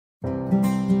Hi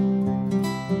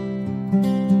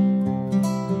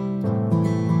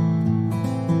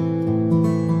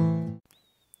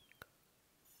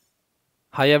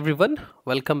everyone,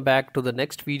 welcome back to the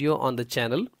next video on the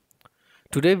channel.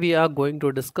 Today we are going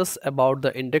to discuss about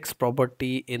the index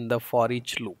property in the for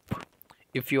each loop.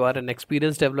 If you are an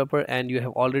experienced developer and you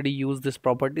have already used this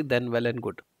property, then well and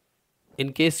good.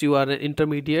 In case you are an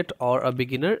intermediate or a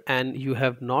beginner and you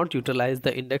have not utilized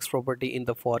the index property in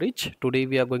the for each, today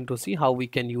we are going to see how we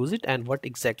can use it and what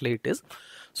exactly it is.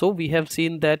 So we have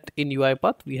seen that in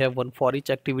UiPath we have one for each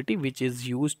activity which is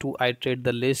used to iterate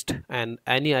the list and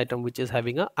any item which is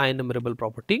having a enumerable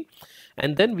property,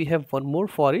 and then we have one more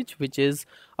for each which is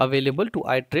available to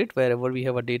iterate wherever we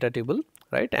have a data table,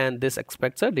 right? And this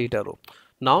expects a data row.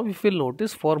 Now if you'll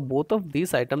notice, for both of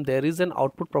these items there is an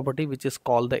output property which is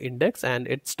called the index and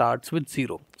it starts with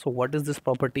 0. So what is this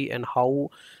property and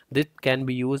how this can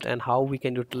be used and how we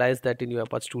can utilize that in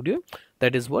UiPath Studio,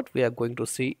 that is what we are going to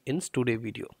see in today's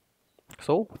video.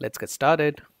 So let's get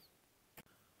started.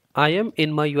 I am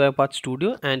in my UiPath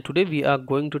Studio and today we are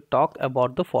going to talk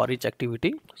about the for each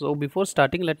activity. So before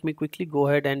starting, let me quickly go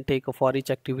ahead and take a for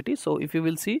each activity. So if you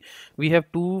will see, we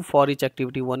have two for each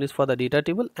activity. One is for the data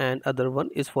table and other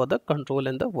one is for the control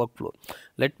and the workflow.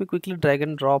 Let me quickly drag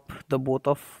and drop the both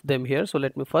of them here. So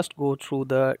let me first go through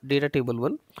the data table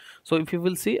one. So if you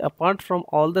will see, apart from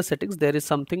all the settings, there is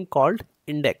something called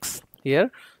index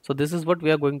here. So this is what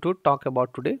we are going to talk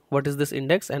about today. What is this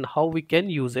index and how we can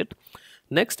use it?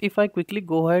 Next, if I quickly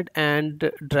go ahead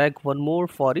and drag one more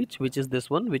for each, which is this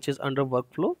one, which is under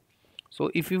workflow.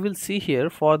 So if you will see here,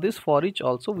 for this for each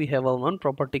also we have a one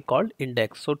property called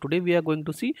index. So today we are going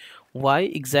to see why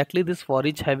exactly this for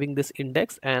each having this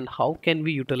index and how can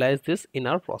we utilize this in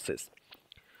our process.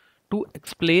 To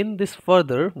explain this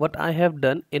further, what I have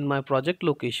done in my project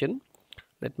location,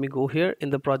 let me go here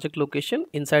in the project location.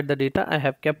 Inside the data I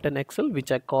have kept an Excel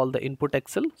which I call the input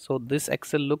Excel. So this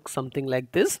Excel looks something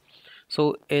like this.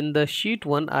 So in the sheet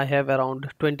 1 I have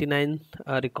around 29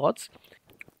 records,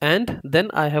 and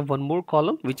then I have one more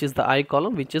column which is the I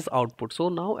column, which is output. So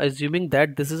now assuming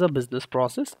that this is a business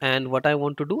process and what I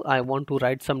want to do, I want to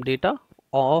write some data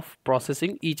of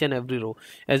processing each and every row.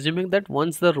 Assuming that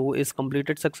once the row is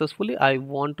completed successfully, I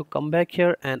want to come back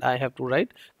here and I have to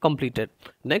write completed.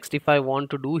 Next, if I want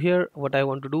to do here, what I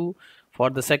want to do for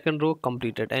the second row,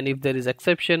 completed, and if there is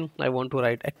exception, I want to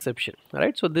write exception.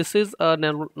 Right, so this is a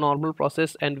normal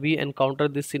process and we encounter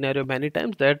this scenario many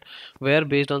times, that where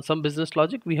based on some business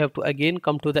logic we have to again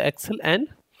come to the Excel and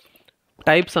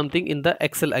type something in the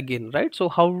Excel again, right? So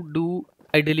how do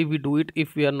ideally we do it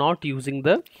if we are not using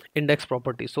the index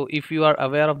property? So if you are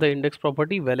aware of the index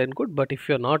property, well and good, but if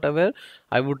you are not aware,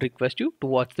 I would request you to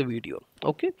watch the video.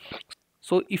 Okay,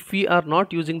 so if we are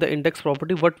not using the index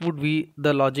property, what would be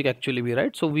the logic actually be,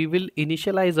 right? So we will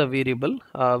initialize a variable.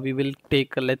 We will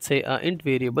take let's say a int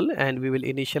variable and we will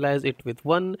initialize it with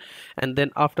 1, and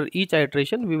then after each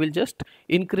iteration we will just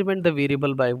increment the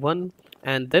variable by 1,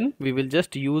 and then we will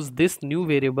just use this new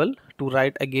variable to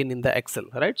write again in the Excel,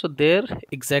 right? So there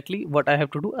exactly what I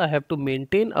have to do, I have to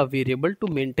maintain a variable to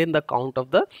maintain the count of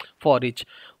the for each.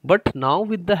 But now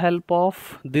with the help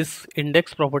of this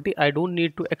index property, I don't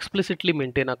need to explicitly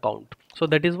maintain a count. So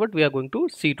that is what we are going to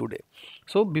see today.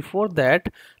 So before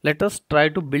that, let us try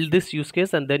to build this use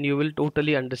case and then you will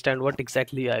totally understand what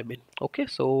exactly I mean. Okay,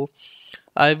 so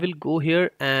I will go here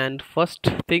and first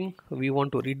thing we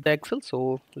want to read the Excel.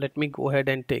 So let me go ahead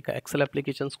and take a Excel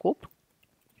application scope.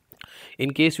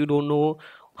 In case you don't know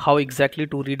how exactly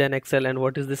to read an Excel and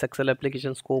what is this Excel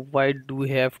application scope, why do we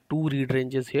have two read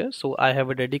ranges here? So I have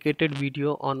a dedicated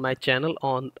video on my channel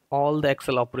on all the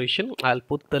Excel operation. I'll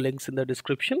put the links in the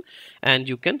description and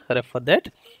you can refer that.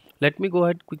 Let me go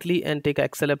ahead quickly and take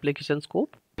Excel application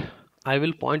scope. I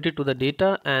will point it to the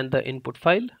data and the input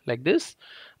file like this.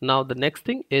 Now the next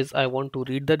thing is I want to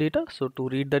read the data. So to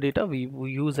read the data we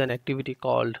use an activity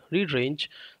called read range.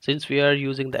 Since we are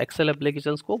using the Excel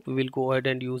application scope, we will go ahead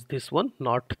and use this one,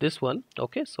 not this one.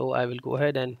 Okay, so I will go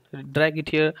ahead and drag it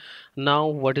here. Now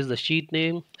what is the sheet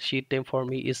name? Sheet name for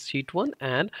me is sheet 1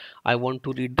 and I want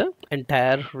to read the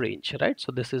entire range, right?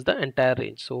 So this is the entire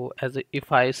range. So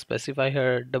if I specify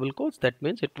here double quotes, that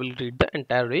means it will read the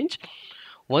entire range.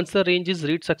 Once the range is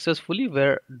read successfully,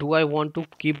 where do I want to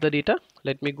keep the data?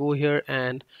 Let me go here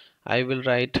and I will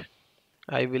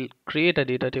create a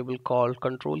data table called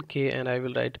control K and I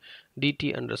will write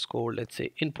dt underscore, let's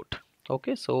say, input.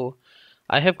 Okay, so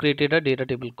I have created a data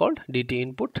table called dt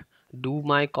input. Do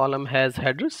my column has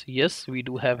headers? Yes, we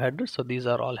do have headers, so these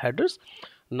are all headers.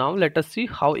 Now let us see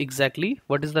how exactly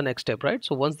what is the next step, right?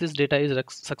 So once this data is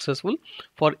successful,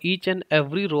 for each and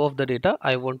every row of the data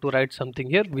I want to write something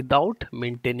here without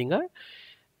maintaining a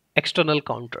external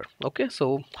counter. Okay,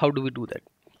 so how do we do that?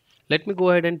 Let me go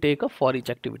ahead and take a for each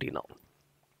activity now.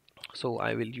 So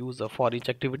I will use a for each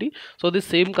activity. So the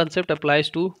same concept applies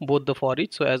to both the for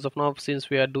each. So as of now, since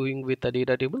we are doing with a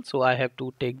data table, so I have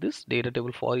to take this data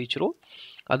table for each row.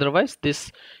 Otherwise,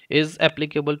 this is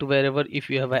applicable to wherever, if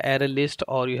you have an array list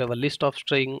or you have a list of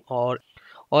string or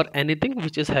anything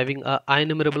which is having a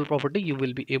enumerable property, you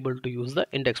will be able to use the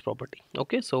index property.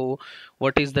 Okay, so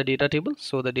what is the data table?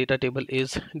 So the data table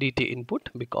is dt input,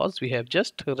 because we have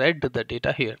just read the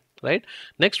data here, right?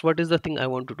 Next, what is the thing I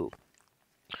want to do?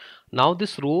 Now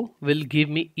this row will give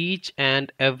me each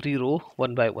and every row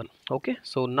one by one. Okay,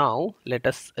 so now let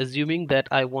us assuming that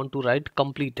I want to write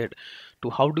completed. To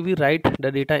how do we write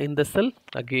the data in the cell?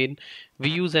 Again, we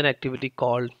use an activity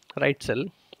called write cell.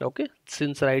 Okay,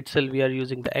 since write cell we are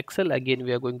using the Excel, again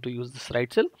we are going to use this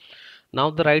write cell. Now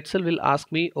the write cell will ask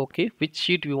me, okay, which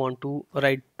sheet we want to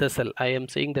write the cell. I am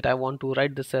saying that I want to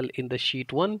write the cell in the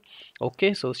sheet 1.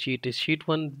 Okay, so sheet is sheet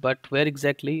 1, but where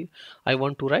exactly I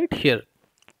want to write? Here.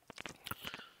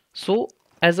 So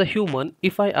as a human,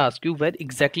 if I ask you where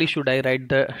exactly should I write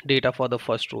the data for the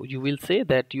first row, you will say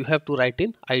that you have to write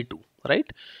in I2, right?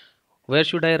 Where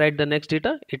should I write the next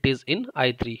data? It is in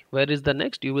I3. Where is the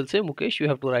next? You will say, Mukesh, you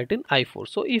have to write in I4.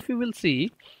 So if you will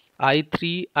see,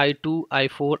 I3, I2,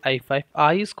 I4, I5,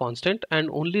 I is constant and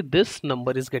only this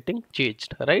number is getting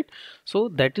changed, right? So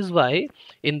that is why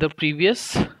in the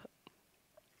previous,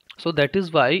 so that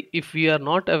is why if we are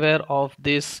not aware of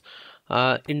this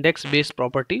index based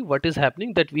property, what is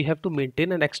happening, that we have to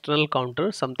maintain an external counter,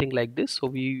 something like this. So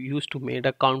we used to make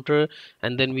a counter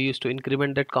and then we used to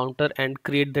increment that counter and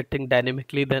create that thing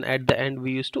dynamically, then at the end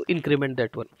we used to increment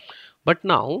that one. But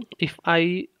now if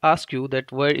I ask you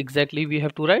that where exactly we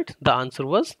have to write, the answer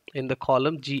was in the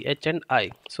column G, H and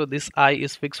I. So this I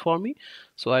is fixed for me,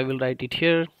 so I will write it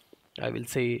here. I will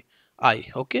say I.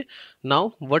 Okay,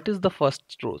 now what is the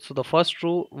first row? So the first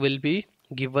row will be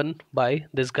given by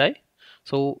this guy.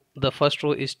 So the first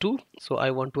row is 2, so I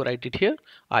want to write it here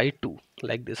I2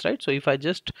 like this, right? So if I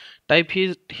just type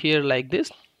here like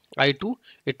this I2,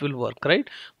 it will work, right?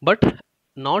 But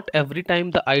not every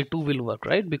time the I2 will work,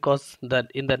 right? Because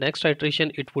that in the next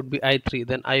iteration it would be I3,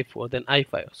 then I4, then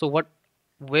I5. So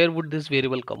where would this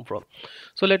variable come from?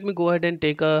 So let me go ahead and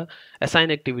take a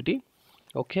assign activity.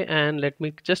 Okay, and let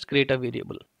me just create a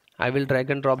variable. I will drag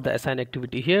and drop the assign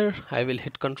activity here. I will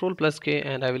hit Ctrl plus K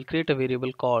and I will create a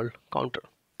variable called counter.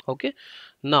 Okay,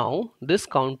 now this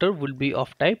counter will be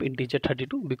of type integer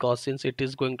 32, because since it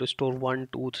is going to store 1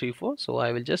 2 3 4, so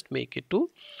I will just make it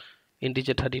to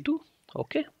integer 32.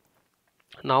 Okay,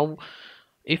 now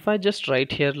if I just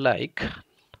write here like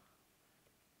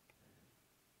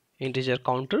integer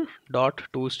counter dot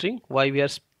toString, why we are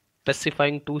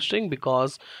specifying toString?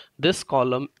 Because this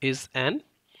column is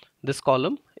this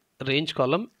column, range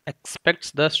column,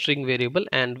 expects the string variable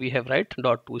and we have write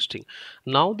dot toString.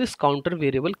 Now this counter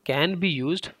variable can be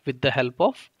used with the help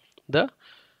of the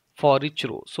for each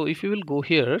row. So if you will go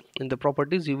here in the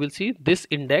properties, you will see this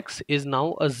index is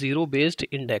now a 0 based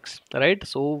index, right?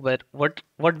 So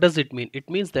what does it mean? It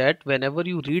means that whenever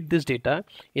you read this data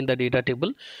in the data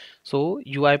table, so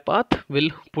UiPath will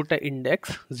put an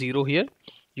index 0 here,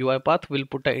 UiPath will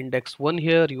put an index 1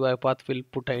 here, UiPath will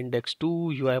put an index 2,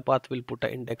 UiPath will put an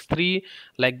index 3,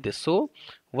 like this. So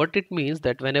what it means,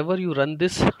 that whenever you run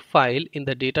this file in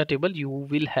the data table, you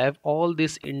will have all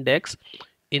this index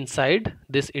inside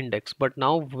this index. But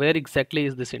now where exactly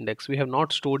is this index? We have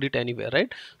not stored it anywhere,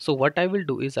 right? So what I will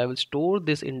do is I will store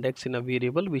this index in a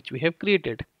variable which we have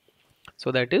created.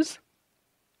 So that is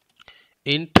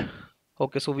int.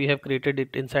 Okay, so we have created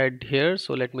it inside here.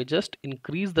 So let me just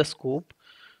increase the scope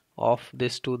of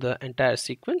this to the entire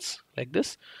sequence like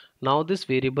this. Now this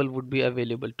variable would be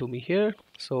available to me here.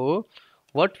 So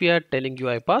what we are telling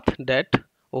UiPath, that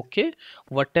okay,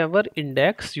 whatever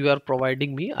index you are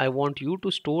providing me, I want you to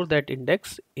store that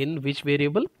index in which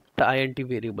variable? The int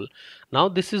variable. Now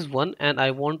this is 1 and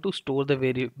I want to store the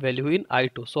value in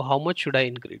I2. So how much should I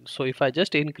increase? So if I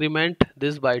just increment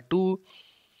this by 2,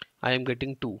 I am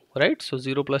getting 2, right? So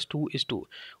 0 plus 2 is 2,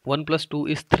 1 plus 2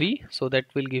 is 3, so that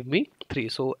will give me 3.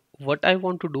 So what I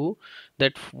want to do,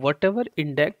 that whatever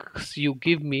index you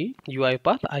give me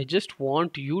UiPath, I just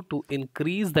want you to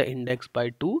increase the index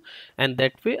by 2, and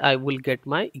that way I will get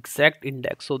my exact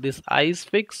index. So this I is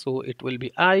fixed, so it will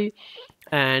be I,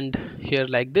 and here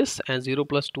like this, and 0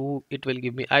 plus 2 it will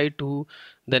give me I2,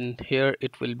 then here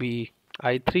it will be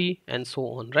I3 and so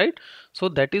on, right? So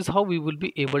that is how we will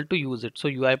be able to use it. So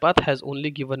UiPath has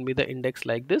only given me the index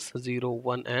like this 0,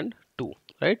 1 and 2,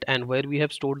 right? And where we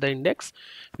have stored the index,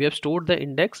 we have stored the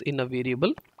index in a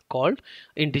variable called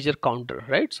integer counter,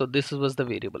 right? So this was the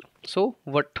variable. So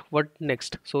what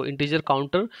next? So integer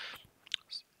counter.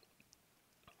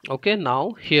 Okay,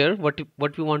 now here what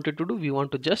we wanted to do, we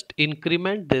want to just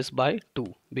increment this by 2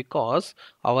 because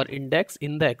our index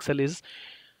in the Excel is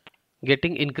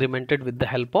getting incremented with the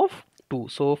help of 2.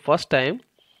 So first time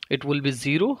it will be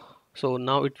 0, so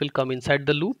now it will come inside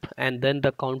the loop, and then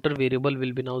the counter variable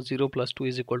will be now 0 plus 2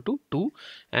 is equal to 2,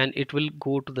 and it will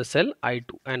go to the cell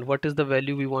I2. And what is the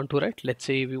value we want to write? Let's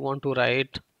say we want to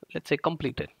write, let's say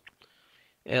completed,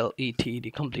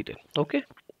 LETED, completed. Okay,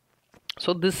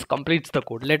 so this completes the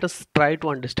code. Let us try to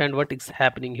understand what is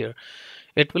happening here.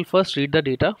 It will first read the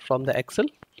data from the Excel,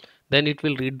 then it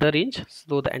will read the range,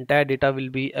 so the entire data will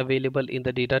be available in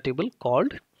the data table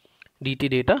called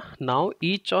DT data. Now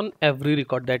each on every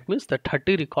record, that means the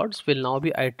 30 records will now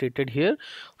be iterated here.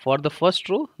 For the first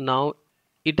row, now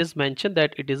it is mentioned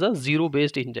that it is a zero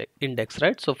based index,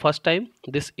 right? So first time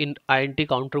this int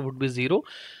counter would be 0.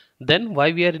 Then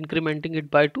why we are incrementing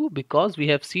it by 2? Because we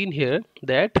have seen here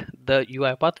that the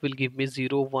UiPath will give me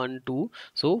 0, 1, 2.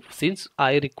 So since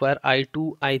I require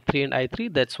I2, I3 and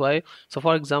I3, that's why. So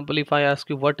for example, if I ask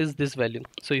you what is this value,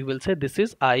 so you will say this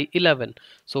is I11.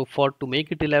 So for to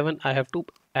make it 11, I have to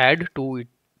add 2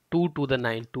 to the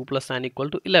 9. 2 plus 9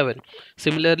 equal to 11.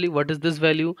 Similarly, what is this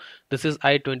value? This is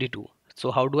I22.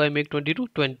 So how do I make 22?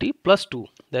 20 plus 2.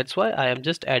 That's why I am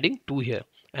just adding 2 here.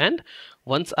 And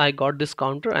once I got this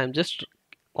counter, I am just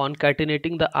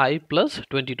concatenating the I plus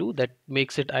 22. That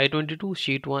makes it I22,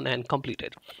 sheet 1 and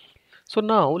completed. So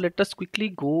now let us quickly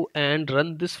go and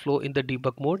run this flow in the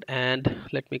debug mode, and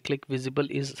let me click visible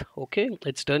is okay.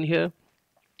 It's done here.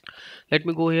 Let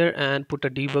me go here and put a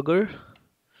debugger,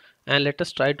 and let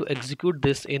us try to execute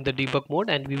this in the debug mode,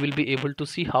 and we will be able to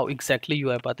see how exactly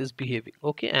UiPath is behaving,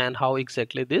 okay, and how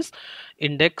exactly this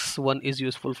index 1 is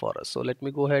useful for us. So let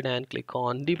me go ahead and click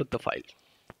on debug the file.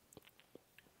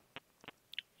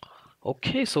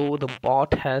 Okay, so the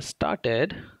bot has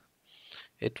started.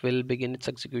 It will begin its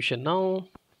execution now.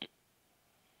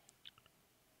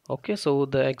 Okay, so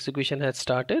the execution has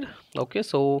started. Okay,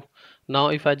 so now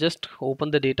if I just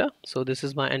open the data, so this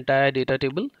is my entire data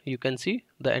table. You can see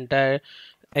the entire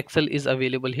Excel is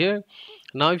available here.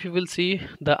 Now if you will see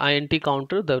the int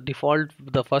counter, the default,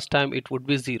 the first time it would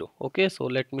be 0. Okay, so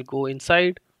let me go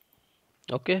inside.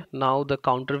 Okay, now the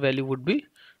counter value would be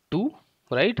 2,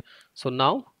 right? So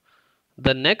now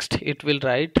the next it will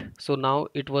write, so now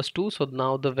it was 2, so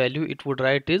now the value it would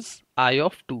write is I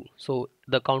of 2. So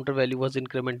the counter value was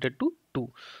incremented to 2,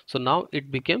 so now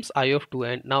it becomes I of 2,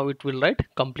 and now it will write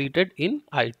completed in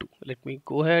I2. Let me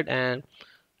go ahead and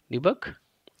debug.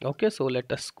 Okay, so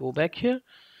let us go back here,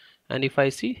 and if I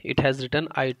see, it has written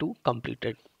I2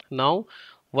 completed. Now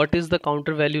what is the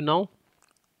counter value now?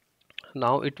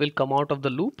 Now it will come out of the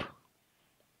loop.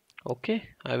 Okay,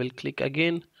 I will click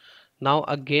again. Now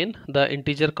again the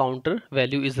integer counter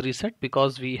value is reset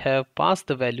because we have passed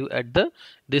the value at the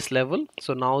this level.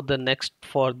 So now the next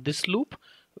for this loop,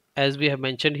 as we have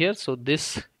mentioned here, so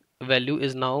this value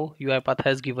is now UiPath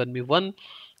has given me 1,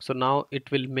 so now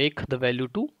it will make the value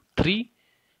to 3,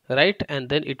 right? And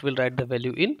then it will write the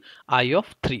value in I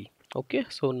of 3. Okay,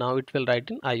 so now it will write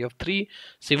in I of 3.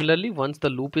 Similarly, once the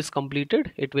loop is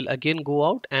completed, it will again go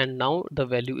out, and now the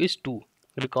value is 2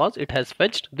 because it has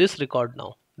fetched this record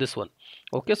now, this one.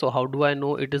 Okay, so how do I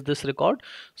know it is this record?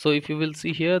 So if you will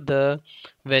see here, the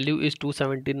value is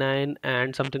 279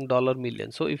 and something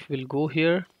 $million. So if we'll go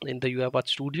here in the UiPath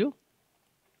Studio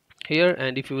here,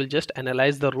 and if you will just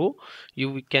analyze the row,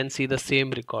 you can see the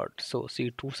same record. So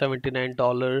see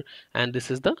 $279, and this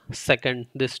is the second,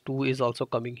 this 2 is also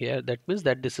coming here. That means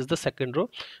that this is the second row.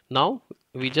 Now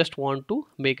we just want to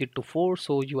make it to 4,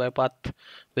 so UiPath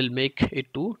will make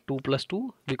it to 2 plus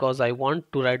 2 because I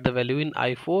want to write the value in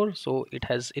I4. So it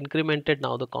has incremented,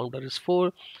 now the counter is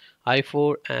 4,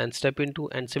 I4 and step into,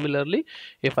 and similarly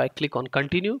if I click on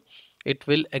continue, it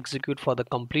will execute for the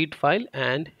complete file,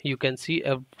 and you can see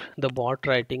the bot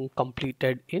writing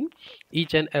completed in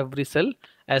each and every cell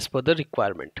as per the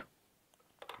requirement.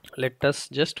 Let us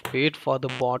just wait for the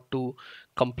bot to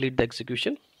complete the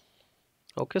execution.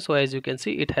 Okay, so as you can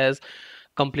see, it has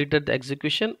completed the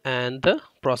execution and the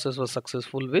process was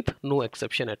successful with no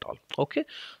exception at all. Okay,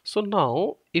 so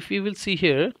now if you will see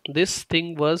here, this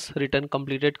thing was written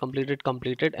completed,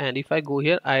 and if I go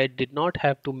here, I did not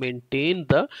have to maintain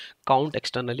the count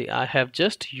externally. I have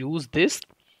just used this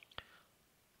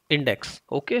index.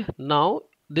 Okay, now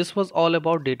this was all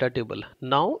about data table.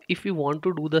 Now if you want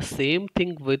to do the same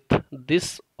thing with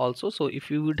this also, so if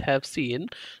you would have seen,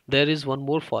 there is one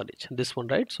more for each, this one,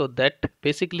 right? So that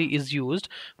basically is used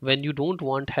when you don't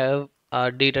want have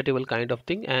a data table kind of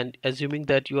thing, and assuming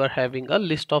that you are having a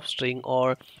list of string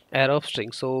or array of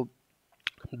string. So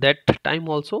that time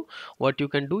also what you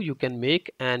can do, you can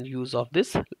make and use of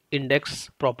this index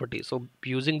property. So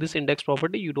using this index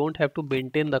property, you don't have to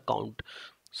maintain the count.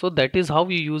 So that is how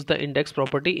you use the index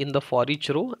property in the for each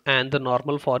row and the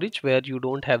normal for each where you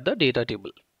don't have the data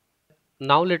table.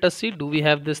 Now let us see, do we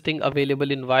have this thing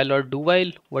available in while or do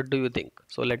while? What do you think?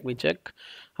 So let me check.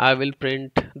 I will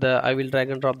drag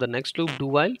and drop the next loop, do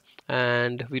while,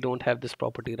 and we don't have this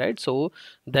property, right? So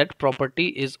that property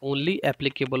is only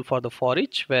applicable for the for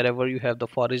each wherever you have the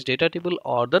for each data table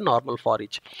or the normal for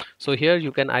each. So here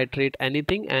you can iterate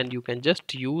anything and you can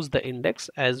just use the index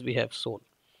as we have shown.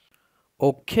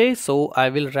 Okay, so I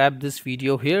will wrap this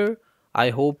video here.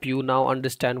 I hope you now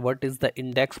understand what is the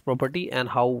index property and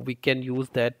how we can use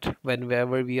that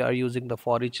whenever we are using the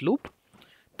for each loop.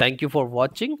 Thank you for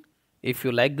watching. If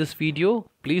you like this video,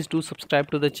 please do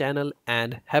subscribe to the channel,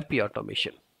 and happy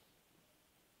automation.